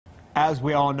As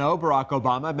we all know, Barack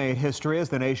Obama made history as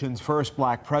the nation's first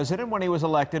black president when he was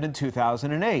elected in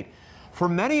 2008. For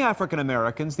many African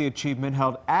Americans, the achievement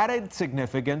held added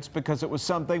significance because it was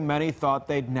something many thought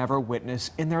they'd never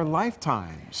witness in their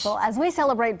lifetimes. Well, as we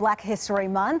celebrate Black History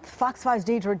Month, Fox 5's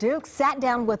Deidre Dukes sat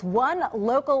down with one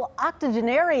local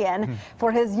octogenarian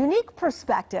for his unique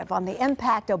perspective on the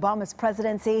impact Obama's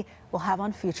presidency will have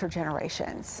on future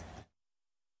generations.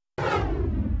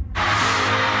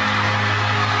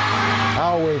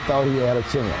 I always thought he had a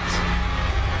chance,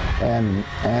 and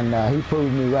he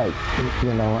proved me right,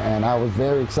 and I was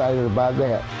very excited about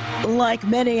that. Like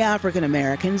many African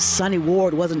Americans, Sonny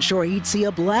Ward wasn't sure he'd see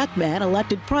a black man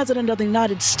elected president of the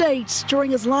United States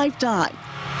during his lifetime.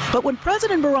 But when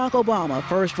President Barack Obama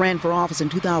first ran for office in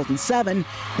 2007,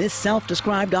 this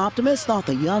self-described optimist thought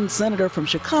the young senator from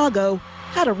Chicago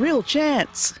had a real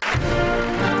chance.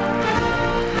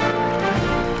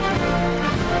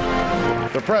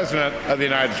 The President of the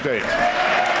United States.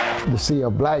 To see a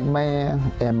black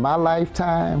man in my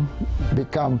lifetime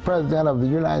become President of the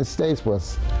United States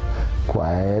was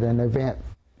quite an event.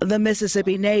 The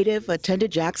Mississippi native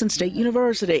attended Jackson State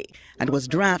University and was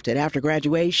drafted after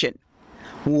graduation.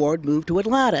 Ward moved to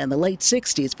Atlanta in the late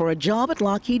 60s for a job at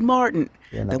Lockheed-Martin,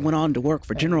 then went on to work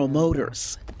for General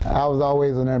Motors. I was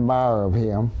always an admirer of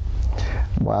him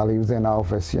while he was in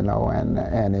office,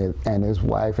 and his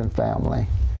wife and family.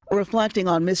 Reflecting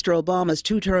on Mr. Obama's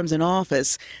 2 terms in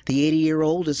office, the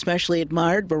 80-year-old especially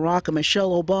admired Barack and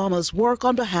Michelle Obama's work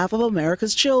on behalf of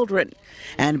America's children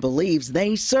and believes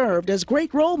they served as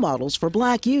great role models for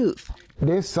black youth.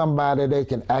 There's somebody they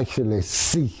can actually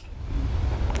see.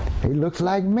 He looks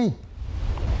like me.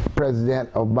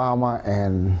 President Obama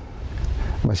and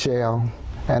Michelle,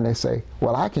 and they say,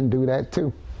 well, I can do that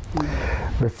too.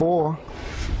 Before,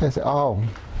 they say, oh,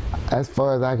 as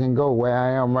far as I can go where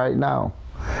I am right now.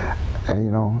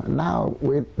 And now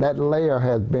that layer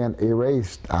has been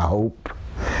erased, I hope,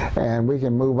 and we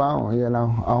can move on,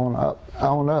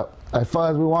 on up, as far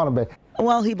as we want to be.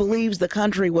 While he believes the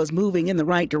country was moving in the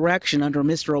right direction under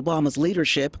Mr. Obama's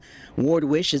leadership, Ward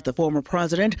wishes the former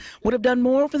president would have done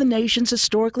more for the nation's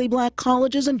historically black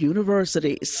colleges and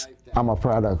universities. I'm a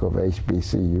product of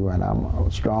HBCU, and I'm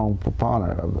a strong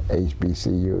proponent of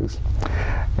HBCUs.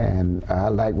 And I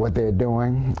like what they're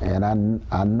doing, and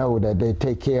I know that they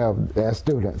take care of their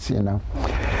students,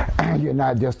 You're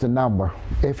not just a number.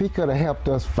 If he could have helped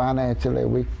us financially,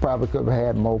 we probably could have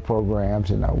had more programs,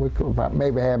 We could have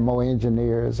maybe had more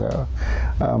engineers,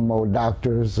 more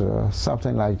doctors,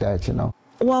 something like that,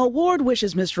 While Ward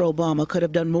wishes Mr. Obama could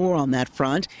have done more on that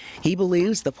front, he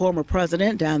believes the former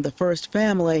president and the first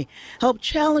family helped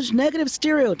challenge negative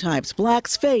stereotypes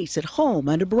blacks face at home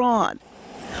and abroad,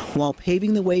 while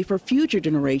paving the way for future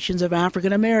generations of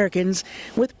African Americans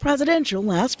with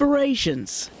presidential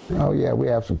aspirations. Oh yeah, we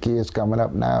have some kids coming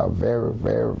up now, very,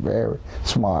 very, very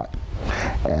smart,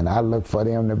 and I look for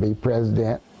them to be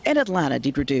president. In Atlanta,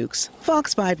 Deidre Dukes,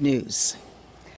 Fox 5 News.